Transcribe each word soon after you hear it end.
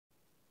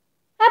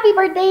Happy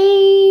birthday!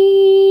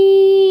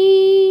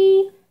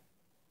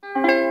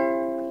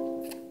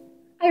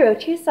 I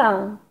wrote you a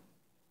song.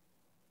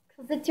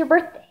 Because it's your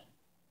birthday.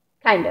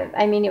 Kind of.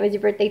 I mean, it was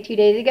your birthday 2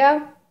 days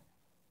ago.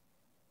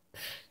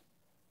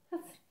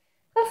 That's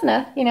close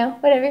enough, you know,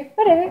 whatever.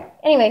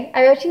 Anyway,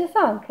 I wrote you the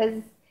song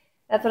because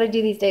that's what I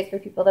do these days for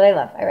people that I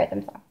love. I write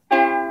them songs.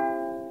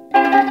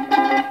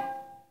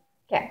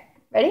 Okay,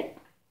 ready?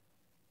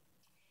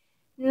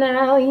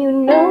 Now you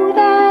know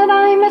that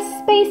I'm a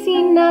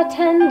spacey nut,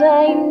 and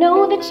I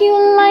know that you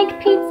like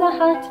Pizza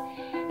Hut,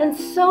 and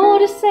so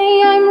to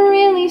say I'm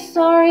really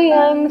sorry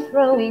I'm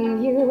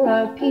throwing you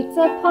a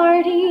pizza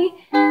party.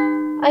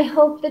 I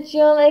hope that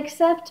you'll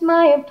accept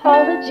my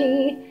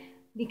apology,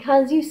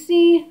 because you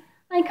see,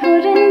 I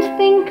couldn't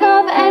think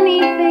of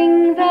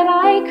anything that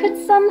I could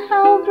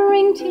somehow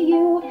bring to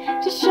you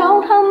to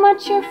show how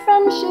much your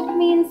friendship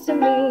means to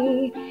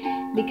me,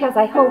 because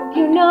I hope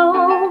you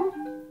know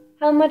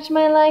how much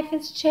my life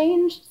has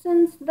changed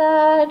since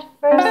that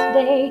first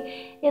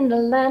day in the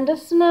land of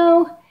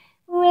snow,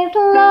 with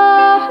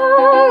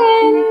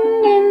Lauren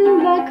in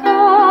the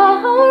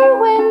car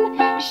when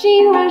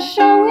she was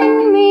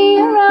showing me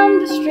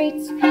around the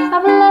streets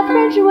of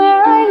Lethbridge,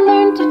 where I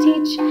learned to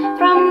teach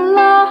from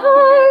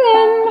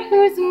Lauren,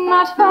 who's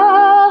not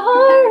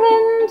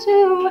foreign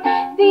to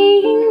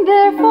being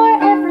there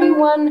for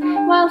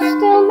everyone while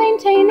still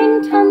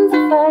maintaining tons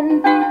of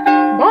fun.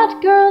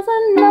 That girl's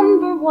a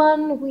number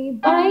one. We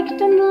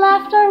biked and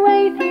laughed our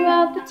way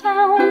throughout the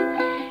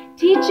town,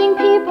 teaching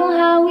people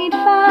how we'd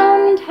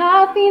found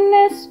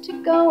happiness to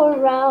go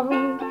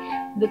around.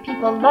 The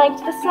people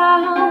liked the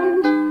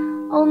sound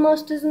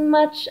almost as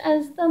much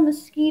as the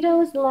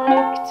mosquitoes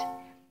liked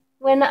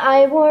when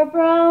I wore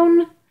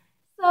brown.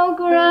 So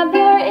grab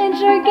your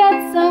itch or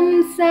get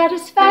some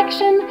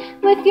satisfaction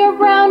with your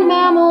brown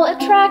mammal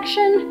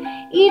attraction.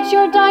 Eat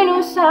your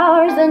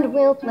dinosaurs and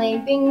we'll play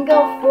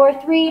bingo for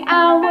 3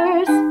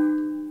 hours.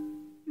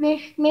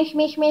 Mich, mich,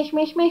 mich, mich,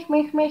 mich, mich,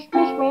 mich, mich,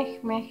 mich,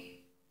 mich,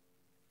 mich.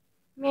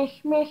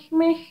 Mich, mich,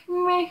 mich,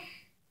 mich.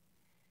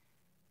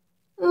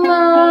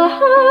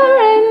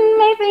 Lauren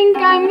may think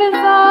I'm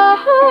bizarre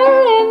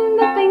in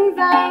the things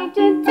I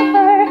did to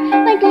her,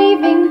 like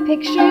leaving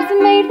pictures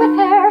made with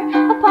her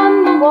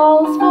upon the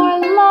walls for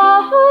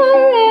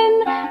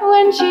Lauren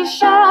when she's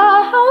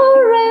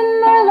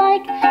showering, or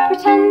like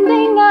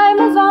pretending I'm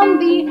a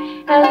zombie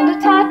and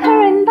attack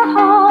her in the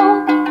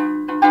hall.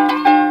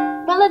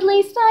 Well, at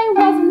least I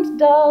wasn't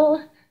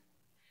dull.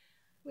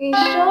 We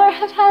sure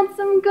have had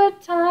some good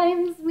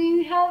times,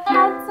 we have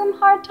had some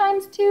hard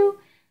times too,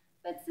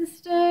 but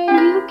sister,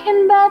 you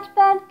can bet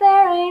that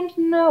there ain't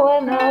no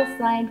one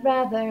else I'd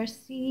rather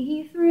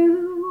see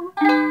through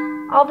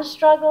all the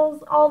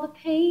struggles, all the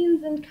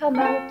pains, and come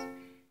out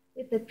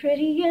with the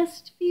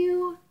prettiest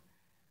view.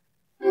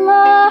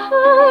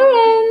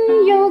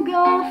 Lauren, you'll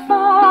go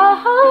far,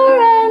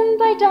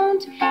 and I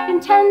don't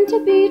intend to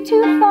be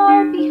too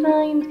far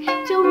behind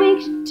to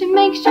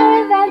make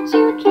sure that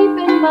you keep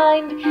in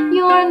mind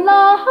you're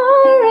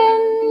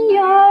Lauren,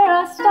 you're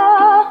a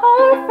star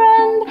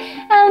friend,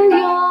 and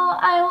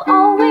I'll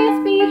always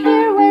be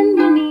here when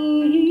you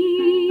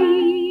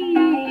need.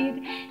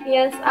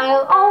 Yes,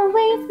 I'll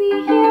always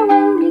be here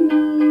when you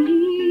need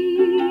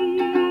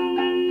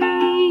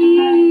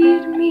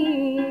me.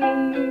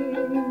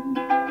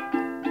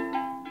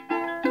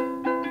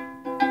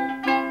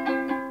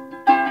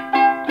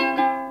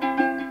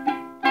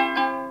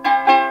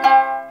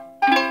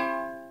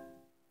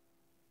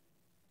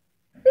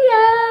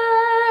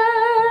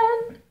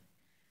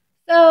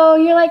 So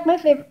you're like my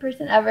favorite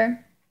person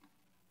ever.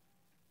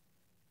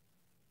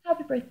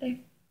 Happy birthday.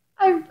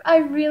 I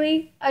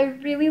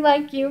really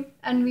like you,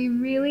 and we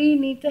really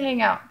need to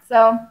hang out.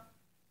 So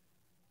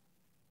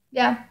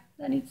yeah,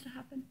 that needs to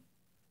happen.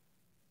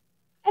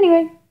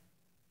 Anyway,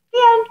 the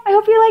end. I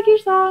hope you like your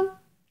song.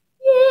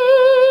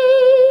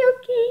 Yay!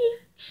 Okay.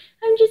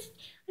 I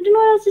don't know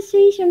what else to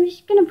say, so I'm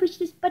just gonna push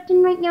this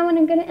button right now and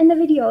I'm gonna end the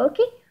video,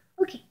 okay?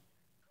 Okay.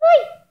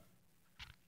 Bye!